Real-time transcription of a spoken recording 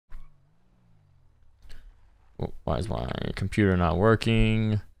Why is my computer not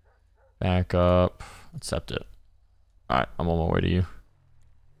working? Back up. Accept it. Alright, I'm on my way to you.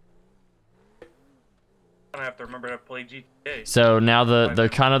 I have to remember to play GTA. So now the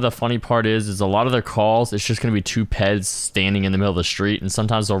kind of the funny part is a lot of their calls, it's just going to be two peds standing in the middle of the street, and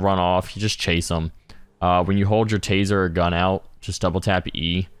sometimes they'll run off. You just chase them. When you hold your taser or gun out, just double tap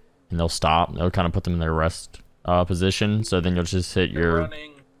E, and they'll stop. They'll kind of put them in their rest position. So then you'll just hit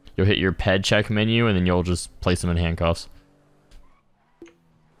your ped check menu, and then you'll just place them in handcuffs.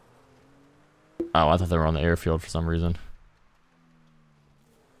 Oh, I thought they were on the airfield for some reason.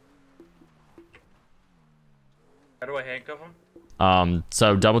 How do I handcuff them?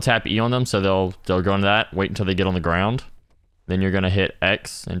 So double tap E on them, so they'll go into that. Wait until they get on the ground. Then you're gonna hit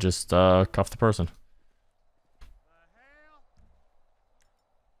X and just cuff the person.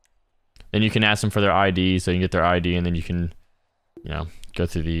 Then you can ask them for their ID, so you can get their ID, and then you can, you know, go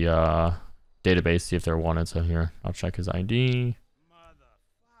through the database, see if they're wanted. So here, I'll check his ID.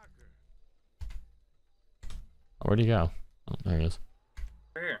 Oh, where'd he go? Oh, there he is.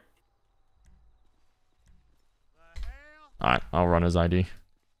 Right here. Alright, I'll run his ID.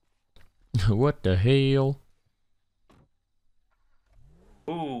 What the hell?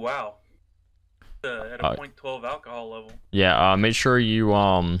 Ooh, wow. At a .12 alcohol level. Yeah, make sure you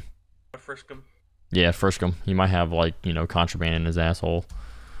Frisk him. Yeah, frisk him. He might have, like, you know, contraband in his asshole.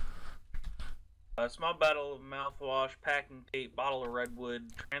 Small bottle of mouthwash, packing tape, bottle of redwood,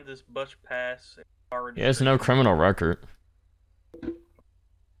 transit bus pass. He has no criminal record.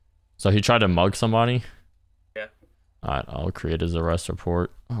 So he tried to mug somebody? Yeah. Alright, I'll create his arrest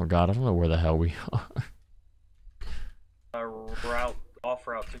report. Oh god, I don't know where the hell we are. Off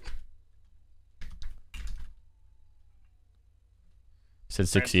route 6. Said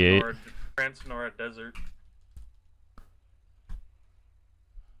 68. Transnora Desert.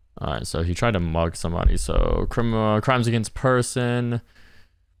 Alright, so he tried to mug somebody. So crimes against person.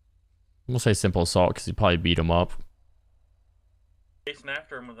 We'll say simple assault because he probably beat him up. Chasing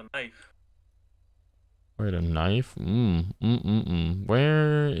after him with a knife. Wait, a knife?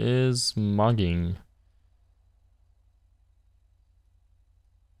 Where is mugging?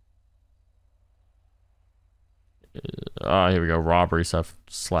 Here we go. Robbery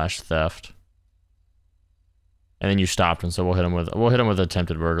slash theft. And then you stopped him, so we'll hit him with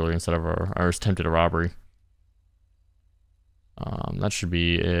attempted burglary instead of or attempted robbery. That should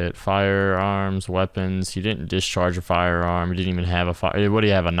be it. Firearms, weapons. He didn't discharge a firearm. He didn't even have a fire. What do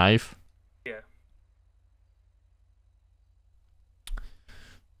you have? A knife? Yeah.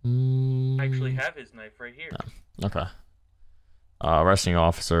 I actually have his knife right here. Oh, okay. Arresting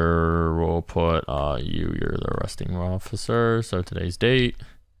officer, we'll put you're the arresting officer. So today's date.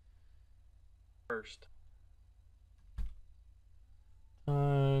 1st.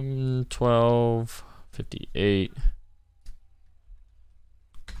 12:58.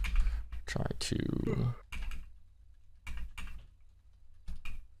 Try to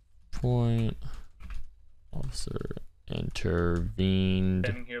point. Officer intervened.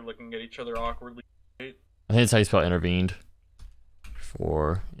 Standing here looking at each other awkwardly. I think that's how you spell intervened.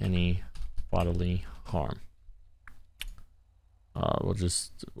 For any bodily harm.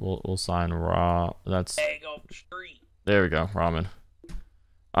 We'll sign raw. That's egg off the street. There we go, ramen.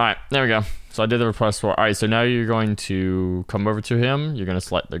 Alright, there we go. So I did the request for. Alright, so now you're going to come over to him. You're gonna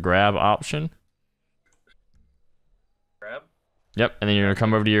select the grab option. Grab? Yep, and then you're gonna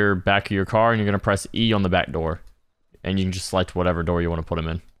come over to your back of your car and you're gonna press E on the back door. And you can just select whatever door you want to put him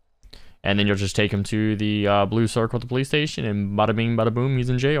in. And then you'll just take him to the blue circle at the police station, and bada bing, bada boom, he's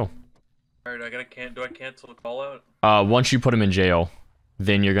in jail. Alright, do I cancel the call out? Once you put him in jail,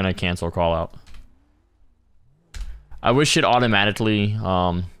 then you're gonna cancel call out. I wish it automatically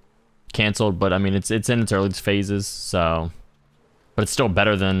canceled, but I mean it's in its early phases, so but it's still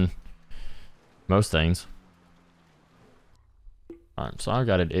better than most things. Alright, so I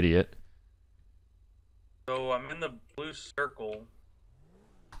got an idiot. So I'm in the blue circle.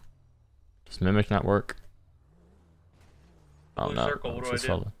 Does mimic not work? Oh Blue no. circle, what do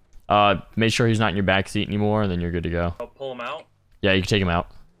I do? Make sure he's not in your back seat anymore, and then you're good to go. I'll pull him out? Yeah, you can take him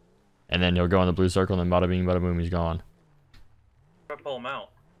out. And then he'll go in the blue circle, and then bada bing, bada boom, he's gone. How do I pull him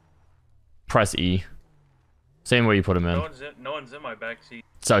out? Press E. Same way you put him in. No one's in my back seat.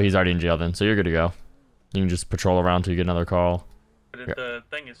 So he's already in jail then, so you're good to go. You can just patrol around till you get another call. But the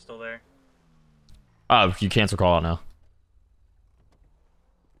thing is still there. Oh, you cancel call out now.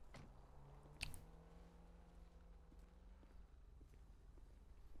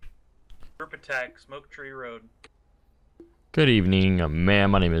 Group attack, Smoke Tree Road. Good evening,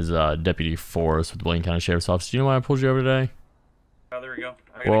 ma'am. My name is Deputy Forrest with the Blaine County Sheriff's Office. Do you know why I pulled you over today? Oh, there we go.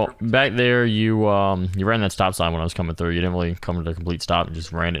 Well, back there, you ran that stop sign when I was coming through. You didn't really come to a complete stop and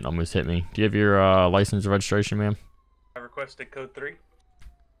just ran it and almost hit me. Do you have your license or registration, ma'am? I requested code 3.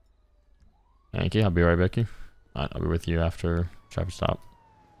 Thank you. I'll be right back. I'll be with you after traffic stop.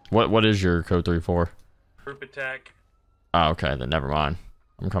 What is your code 3 for? Group attack. Oh, okay. Then never mind.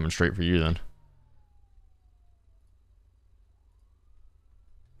 I'm coming straight for you then.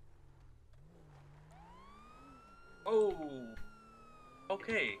 Oh.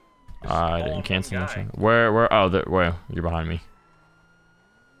 Okay. I didn't cancel nothing. Where? Oh, where? You're behind me.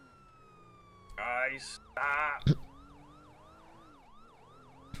 Guys, stop.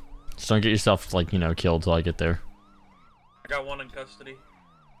 Just don't get yourself, like, killed till I get there. I got 1 in custody.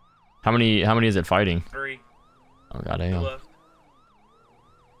 How many is it fighting? 3. Oh, god 2 damn. left.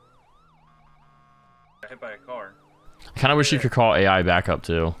 Got hit by a car. I kind of wish you could call AI back up,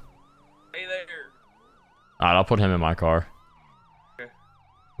 too. Hey there. Alright, I'll put him in my car. Okay.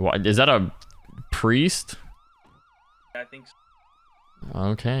 What, is that a priest? I think so.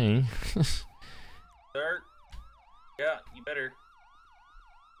 Okay. Sir? Yeah, you better.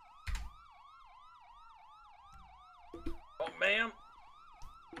 Oh, ma'am.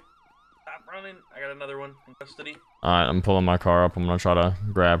 Stop running. I got another one in custody. Alright, I'm pulling my car up. I'm gonna try to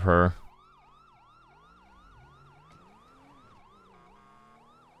grab her.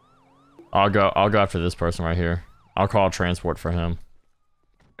 I'll go after this person right here. I'll call transport for him.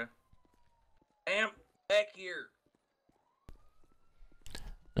 Okay. Ma'am, back here.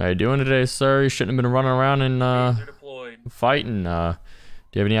 How you doing today, sir? You shouldn't have been running around and Taser deployed. fighting. Do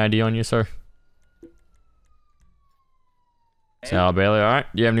you have any ID on you, sir? Sal Bailey, alright.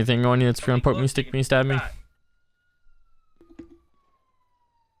 Do you have anything on you that's gonna poke me, stick me, stab me?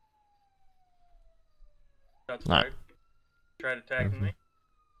 That's right. Tried attacking me.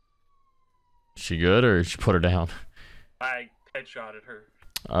 She good or she put her down? I headshotted her.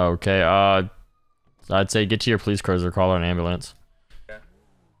 Okay, I'd say get to your police cruiser, call her an ambulance. Yeah.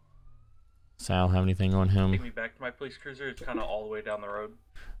 Sal, have anything on him? Take me back to my police cruiser. It's kind of all the way down the road.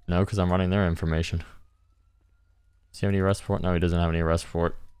 No, because I'm running their information. Does he have any arrest report? No, he doesn't have any arrest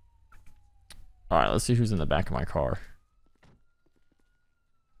report. Alright, let's see who's in the back of my car.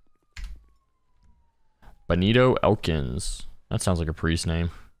 Benito Elkins. That sounds like a priest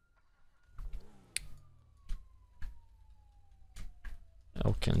name.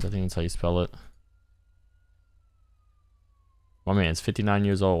 Elkins, I think that's how you spell it. My man's 59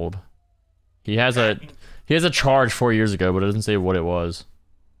 years old. He has a charge 4 years ago, but it doesn't say what it was.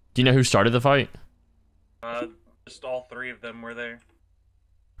 Do you know who started the fight? Just all 3 of them were there.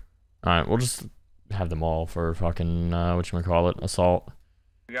 Alright, we'll just have them all for fucking, whatchamacallit, assault.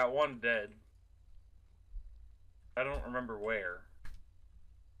 We got 1 dead. I don't remember where.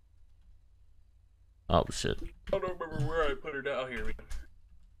 Oh, shit. I don't remember where I put her down. Oh, here we go.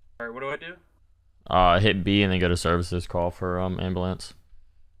 Alright, what do I do? Hit B and then go to services, call for, ambulance.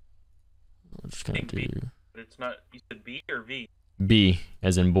 We're just gonna do... B, but it's not, you said B or V? B,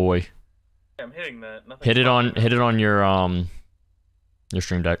 as in boy. Yeah, I'm hitting that. Nothing's Hit it on your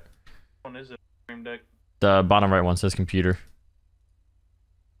stream deck. Which one is it? Stream deck. The bottom right one says computer.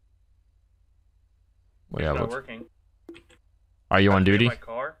 Well, It's yeah, not working. are you on duty? My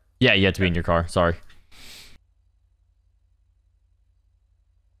car? Yeah, you have to be in your car. Sorry.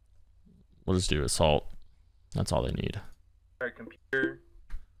 We'll just do assault. That's all they need. Alright, computer.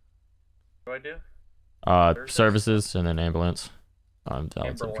 What do I do? Services and then ambulance.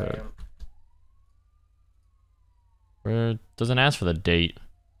 That's okay. Where it doesn't ask for the date.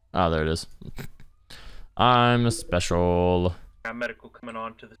 Oh, there it is. I'm a special. Got medical coming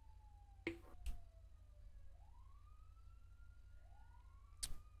on to the.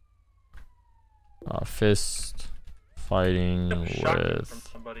 Fist fighting with from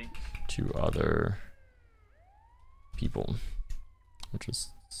somebody. 2 other people, which is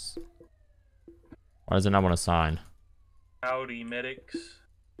why does it not want to sign? Howdy, medics.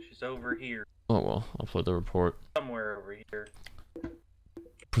 She's over here. Oh well, I'll put the report. Somewhere over here.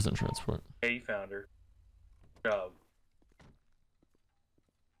 Prison transport. Yeah, you found her. Good job.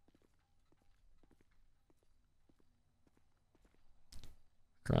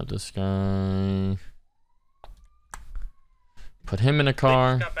 Grab this guy. Put him in a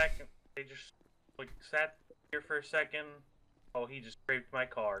car. They just got back. They just like sat here for a second. Oh, he just scraped my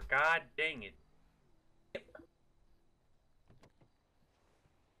car. God dang it.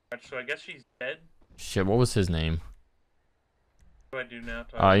 So I guess she's dead. Shit, what was his name? What do I do now?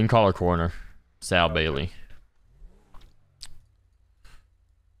 You can call her coroner. Sal Bailey.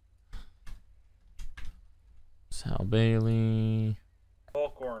 Sal Bailey.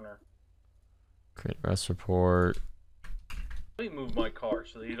 Call coroner. Create arrest report. Let me move my car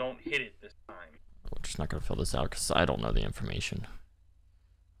so you don't hit it this time. We're just not gonna fill this out because I don't know the information.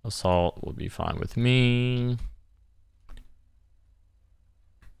 Assault will be fine with me.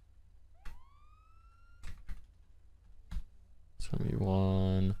 It's gonna be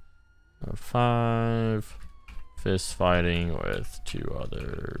 105. Fist fighting with 2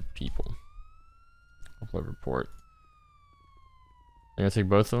 other people. Upload report. They're gonna take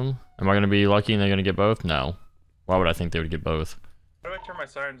both of them? Am I gonna be lucky and they're gonna get both? No. Why would I think they would get both? How do I turn my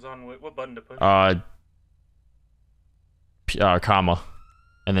sirens on? What button to push? Comma.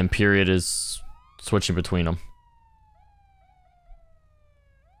 And then period is switching between them.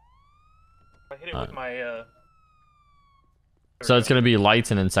 I hit it with my, So it's gonna be lights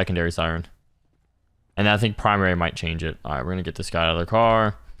and then secondary siren. And I think primary might change it. Alright, we're gonna get this guy out of the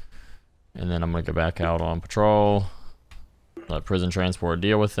car. And then I'm gonna go back out on patrol. Let prison transport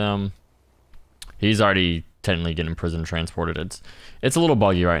deal with them. He's already technically getting prison transported. It's a little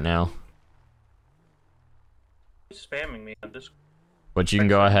buggy right now. He's spamming me on Discord. But you can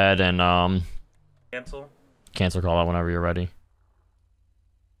go ahead and cancel call out whenever you're ready.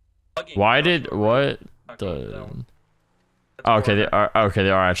 Bugging. Why did what the oh, okay, they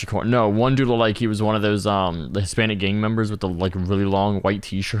are actually no, one dude looked like he was one of those the Hispanic gang members with the like really long white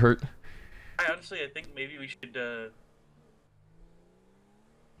t-shirt. I think maybe we should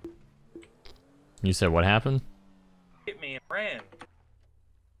You said what happened? Hit me and ran.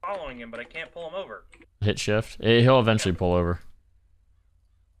 Following him, but I can't pull him over. Hit shift. He'll eventually pull over.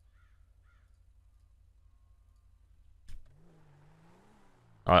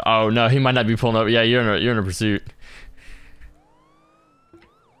 Oh no, he might not be pulling over. Yeah, you're in a pursuit.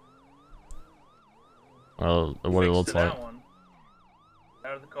 Well, what it looks like. One.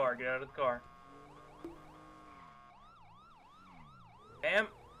 Out of the car. Get out of the car. Damn.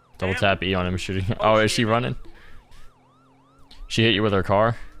 Double tap E on him shooting. Oh, is she running? She hit you with her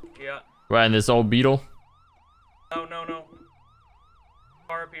car? Yeah. Right, and this old Beetle? No.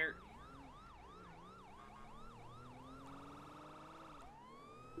 Car up here.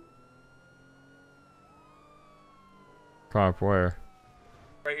 Car up where?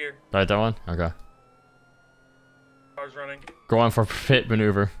 Right here. Right, that one? Okay. Car's running. Go on for pit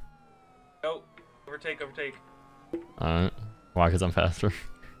maneuver. Go. Overtake. Alright. Why? Because I'm faster.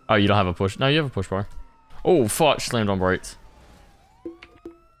 Oh, you don't have a push. No, you have a push bar. Oh, fuck. Slammed on brakes.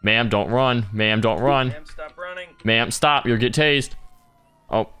 Ma'am, don't run. Ma'am, don't run. Ma'am, stop running. Ma'am, stop. You'll get tased.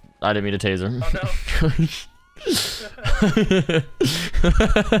 Oh, I didn't mean to tase her.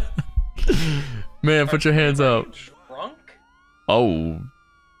 Oh, no. Man, put your hands up. Drunk? Oh.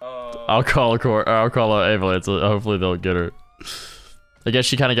 I'll call a ambulance. Hopefully they'll get her. I guess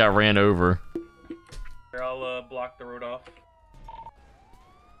she kind of got ran over. Here, I'll block the road off.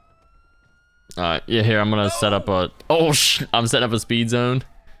 Alright, yeah, here, I'm gonna set up a... Oh, I'm setting up a speed zone.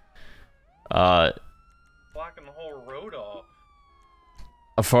 Blocking the whole road off.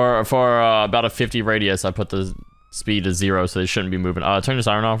 For about a 50 radius, I put the speed to 0, so they shouldn't be moving. Turn the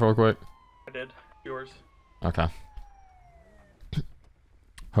siren off real quick. I did. Yours. Okay.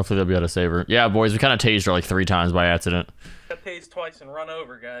 Hopefully they'll be able to save her. Yeah, boys, we kind of tased her like 3 times by accident. Got tased twice and run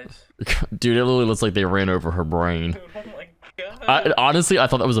over, guys. Dude, it literally looks like they ran over her brain. Dude, oh my god. Honestly, I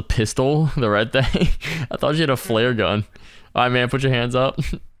thought that was a pistol, the red thing. I thought she had a flare gun. Alright, man, put your hands up.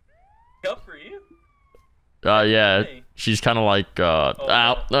 Up for you? Yeah. She's kind of like,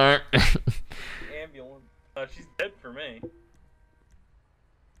 out there. Ambulance. She's dead for me.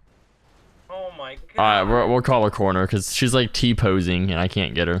 Oh my god. Alright, we'll call her corner, because she's like T-posing, and I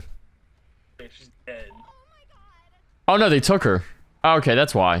can't get her. She's dead. Oh no, they took her. Oh, okay,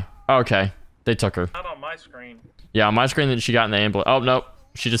 that's why. Okay, they took her. Not on my screen. Yeah, on my screen that she got in the ambulance. Oh, nope.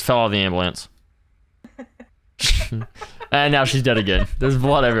 She just fell out of the ambulance. And now she's dead again. There's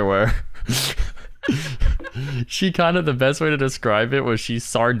blood everywhere. She kind of, the best way to describe it was she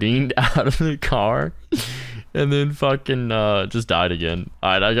sardined out of the car. And then fucking just died again.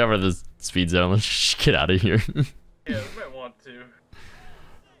 Alright, I got rid of this speed zone. Let's get out of here. Yeah, we might want to.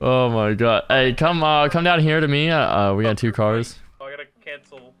 Oh my god. Hey, come down here to me. We got 2 cars. Oh, I gotta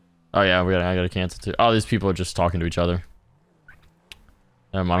cancel. Oh yeah, I gotta cancel too. Oh, these people are just talking to each other.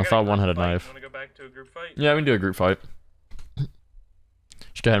 Never mind, I thought one had a knife. You wanna go back to a group fight? Yeah, we can do a group fight.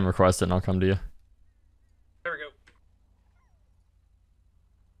 Just go ahead and request it and I'll come to you. There we go.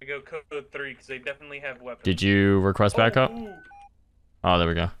 We go code 3 because they definitely have weapons. Did you request backup? Ooh. Oh, there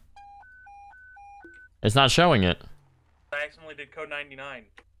we go. It's not showing it. I accidentally did code 99.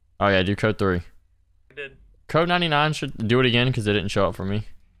 Oh yeah, do code 3. I did. Code 99 should do it again because it didn't show up for me.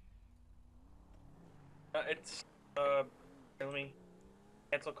 It's let me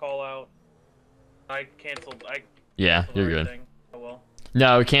cancel call out. I canceled. Yeah, you're good. Everything. Oh well.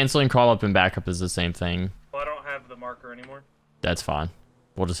 No, canceling call up and backup is the same thing. Well, I don't have the marker anymore. That's fine.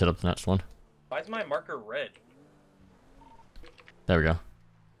 We'll just hit up the next one. Why is my marker red? There we go.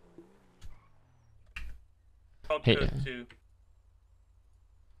 Hey, Too.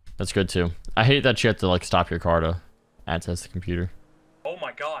 that's good too. I hate that you have to like stop your car to access the computer. Oh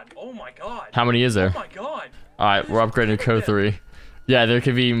my god. Oh my god. How many is there? Oh my god. All right, we're upgrading to code 3. Yeah, there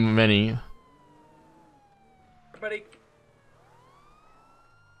could be many. Everybody.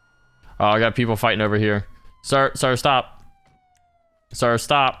 Oh, I got people fighting over here. Sir, stop. Sir,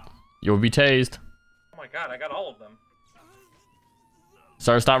 stop. You'll be tased. Oh my god, I got all of them.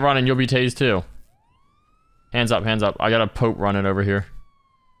 Sir, stop running. You'll be tased too. Hands up, hands up. I got a Pope running over here.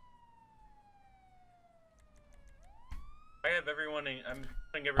 I have everyone in,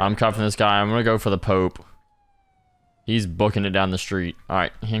 I'm cuffing this guy. I'm gonna go for the Pope. He's booking it down the street.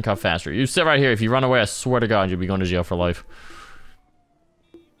 Alright, handcuff faster. You sit right here. If you run away, I swear to God, you'll be going to jail for life.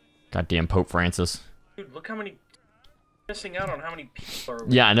 Goddamn Pope Francis. Dude, look how many... Missing out on how many people are...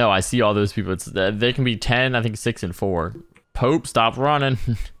 Yeah, I know. I see all those people. It's they can be 10, I think 6 and 4. Pope, stop running.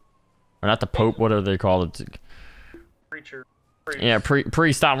 Or not the Pope, what do they call it? Preacher. Yeah,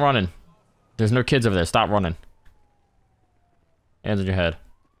 priest, stop running. There's no kids over there. Stop running. Hands on your head.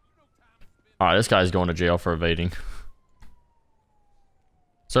 Alright, this guy's going to jail for evading.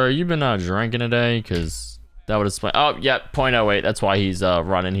 Sir, you been drinking today? Because that would explain. Oh, yeah, .08. That's why he's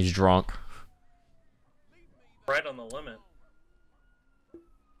running. He's drunk. Right on the limit.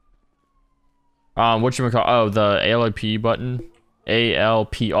 Whatchamacallit? Oh, the ALP button.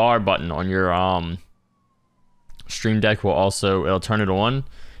 ALPR button on your Stream Deck will also, it'll turn it on.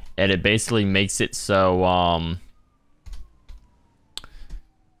 And it basically makes it so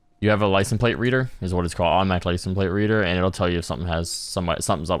you have a license plate reader, is what it's called, automatic license plate reader, and it'll tell you if something's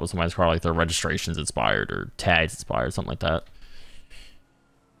up with somebody's car, like their registration's expired or tags expired, something like that.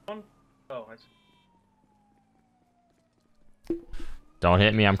 Oh, I see. Don't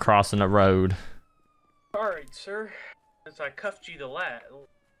hit me, I'm crossing the road. Alright, sir. Since I cuffed you the last,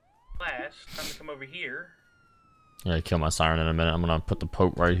 time to come over here. Yeah, kill my siren in a minute. I'm gonna put the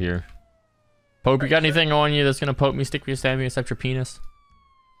Pope right here. Pope, you got anything on you that's gonna poke me, stick me, stab me, except your penis?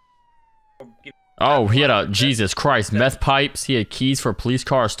 Oh, he had a, Jesus Christ, meth pipes. He had keys for a police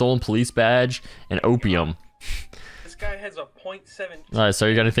car, a stolen police badge, and opium. This guy has a .7. Alright, so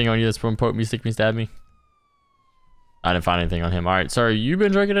you got anything on you that's gonna poke me, stick me, stab me? I didn't find anything on him. Alright, sorry, you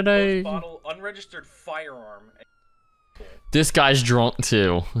been drinking today? Bottle, unregistered firearm. This guy's drunk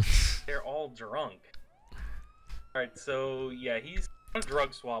too. They're all drunk. Alright, so yeah, he's gonna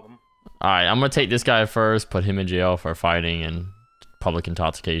drug swab him. Alright, I'm gonna take this guy first, put him in jail for fighting and public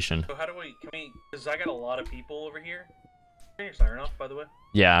intoxication. So how do we, because I got a lot of people over here. Turn your siren off, by the way.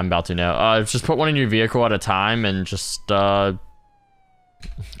 Yeah, I'm about to now. Just put one in your vehicle at a time and just go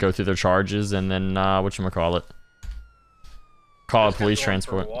through their charges and then whatchamacallit. Call a police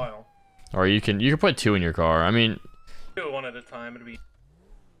transport. Or you can put 2 in your car. I mean, do it one at a time. It'll be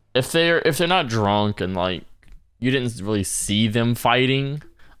if they're not drunk and like you didn't really see them fighting,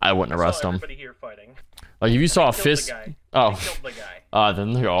 I wouldn't arrest them. Everybody here fighting. Like if you saw a fist, killed the guy.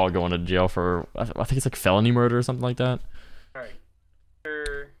 Then they're all going to jail for I think it's like felony murder or something like that. All right.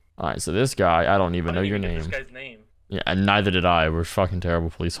 All right, so this guy, I don't even know your name. This guy's name. Yeah, and neither did I. We're fucking terrible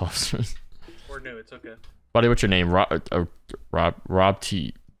police officers. We're new. It's okay. Buddy, what's your name? Rob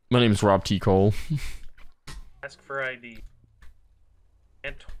T. My name's Rob T. Cole. Ask for ID.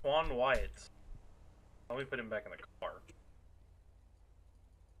 Antoine Wyatt. Let me put him back in the car.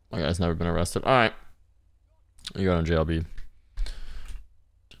 My guy's never been arrested. All right. You got on jail, B.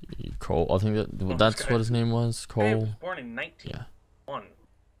 Cole. I think that's what his name was. Cole. He was born in 1901. Yeah.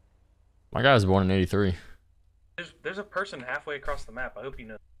 My guy was born in 83. There's a person halfway across the map. I hope you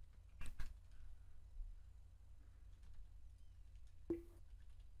know.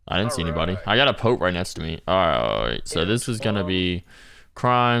 I didn't see anybody. I got a Pope right next to me. All right. So this is gonna be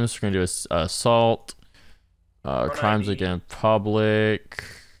crimes. We're gonna do assault. Crimes against public.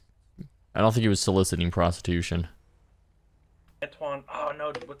 I don't think he was soliciting prostitution. Antoine. Oh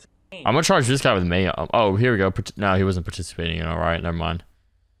no, what's his name? I'm gonna charge this guy with mayhem. Oh, here we go. No, he wasn't participating in. All right, never mind.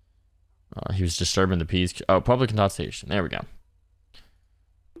 He was disturbing the peace. Oh, public intoxication. There we go.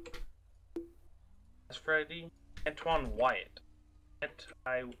 That's for ID. Antoine Wyatt.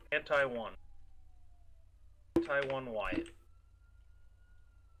 Anti-one Wyatt.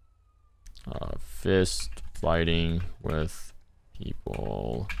 Fist fighting with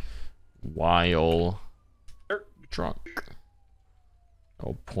people while drunk.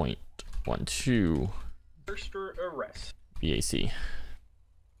 Oh, .12. First arrest. BAC.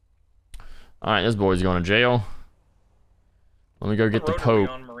 Alright, this boy's going to jail. Let me go get the What road are we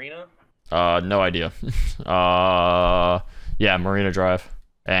Pope. on, Marina? No idea. Yeah, Marina Drive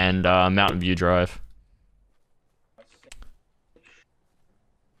and Mountain View Drive.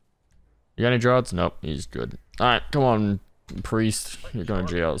 You got any drugs? Nope, he's good. All right, come on, priest. You're going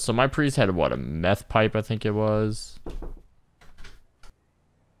to jail. So my priest had what, a meth pipe? I think it was.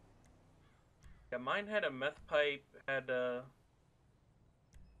 Yeah, mine had a meth pipe. Had drugs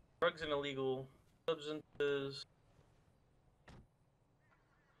and illegal substances.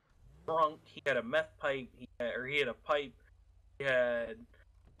 Drunk. He had a meth pipe. He had a pipe. He had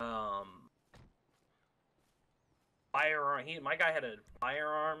firearm. My guy had a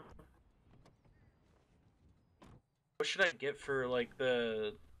firearm. What should I get for like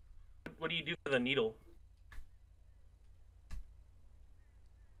the? What do you do for the needle?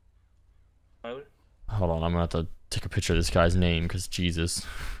 Hold on, I'm gonna have to take a picture of this guy's name because Jesus.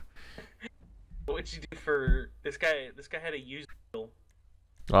 What would you do for this guy? This guy had a used needle.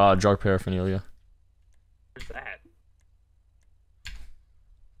 Drug paraphernalia. Where's that?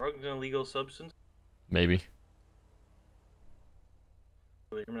 Drugs and illegal substance? Maybe.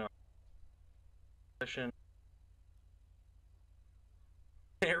 Possession.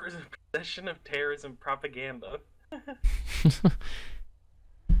 Possession of terrorism propaganda.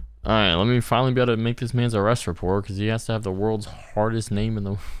 Alright, let me finally be able to make this man's arrest report because he has to have the world's hardest name in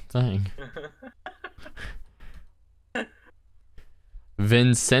the thing.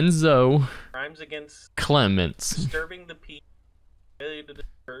 Vincenzo Crimes against Clements. disturbing the peace, failure to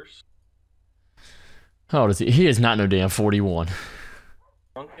disperse, How old is he? He is not no damn 41.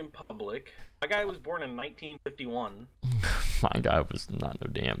 drunk in public. My guy was born in 1951. My guy was not no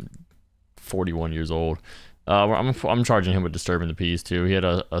damn 41 years old. I'm charging him with disturbing the peace too. He had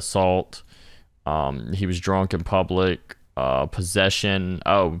a assault. He was drunk in public. Possession.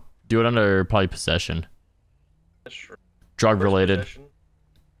 Oh, do it under probably possession. That's true. Drug related.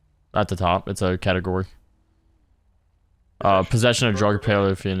 At the top, it's a category. Possession of drug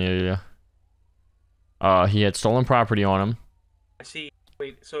paraphernalia. He had stolen property on him. I see.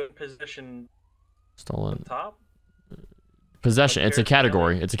 Wait, so possession. Stolen. Top. Possession. It's a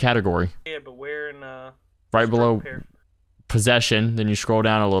category. It's a category. Yeah, but where in right below possession, then you scroll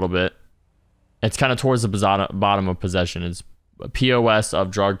down a little bit. It's kind of towards the bottom of possession. It's a POS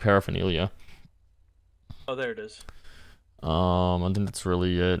of drug paraphernalia. Oh, there it is. I think that's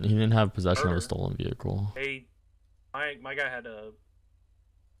really it. He didn't have possession of a stolen vehicle. Hey, my guy had a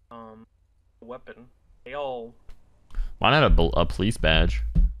weapon. They all. Mine had a police badge.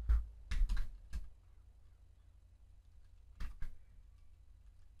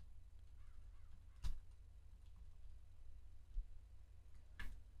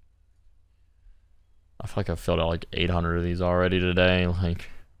 I feel like I filled out like 800 of these already today. Like,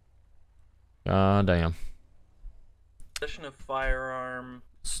 god damn. Possession of firearm.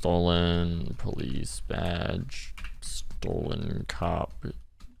 Stolen police badge. Stolen cop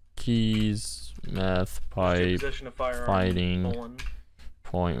keys. Meth pipe. Possession of firearm. Fighting.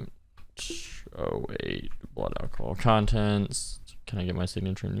 Stolen. .08 blood alcohol contents. Can I get my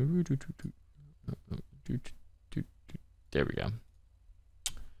signature? There we go.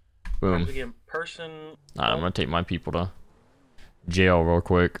 Boom. Again, person. Alright, I'm gonna take my people to jail real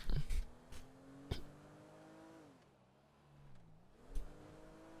quick.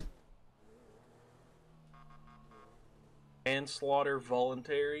 Manslaughter,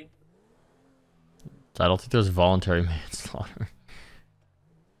 voluntary. I don't think there's voluntary manslaughter.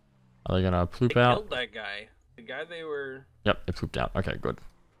 Are they gonna poop They out? killed that guy. The guy they were. Yep, they pooped out. Okay, good.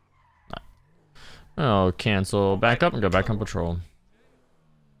 Oh, cancel. Back up and go back on patrol.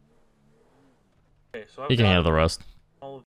 Okay, so He can handle the rest. all of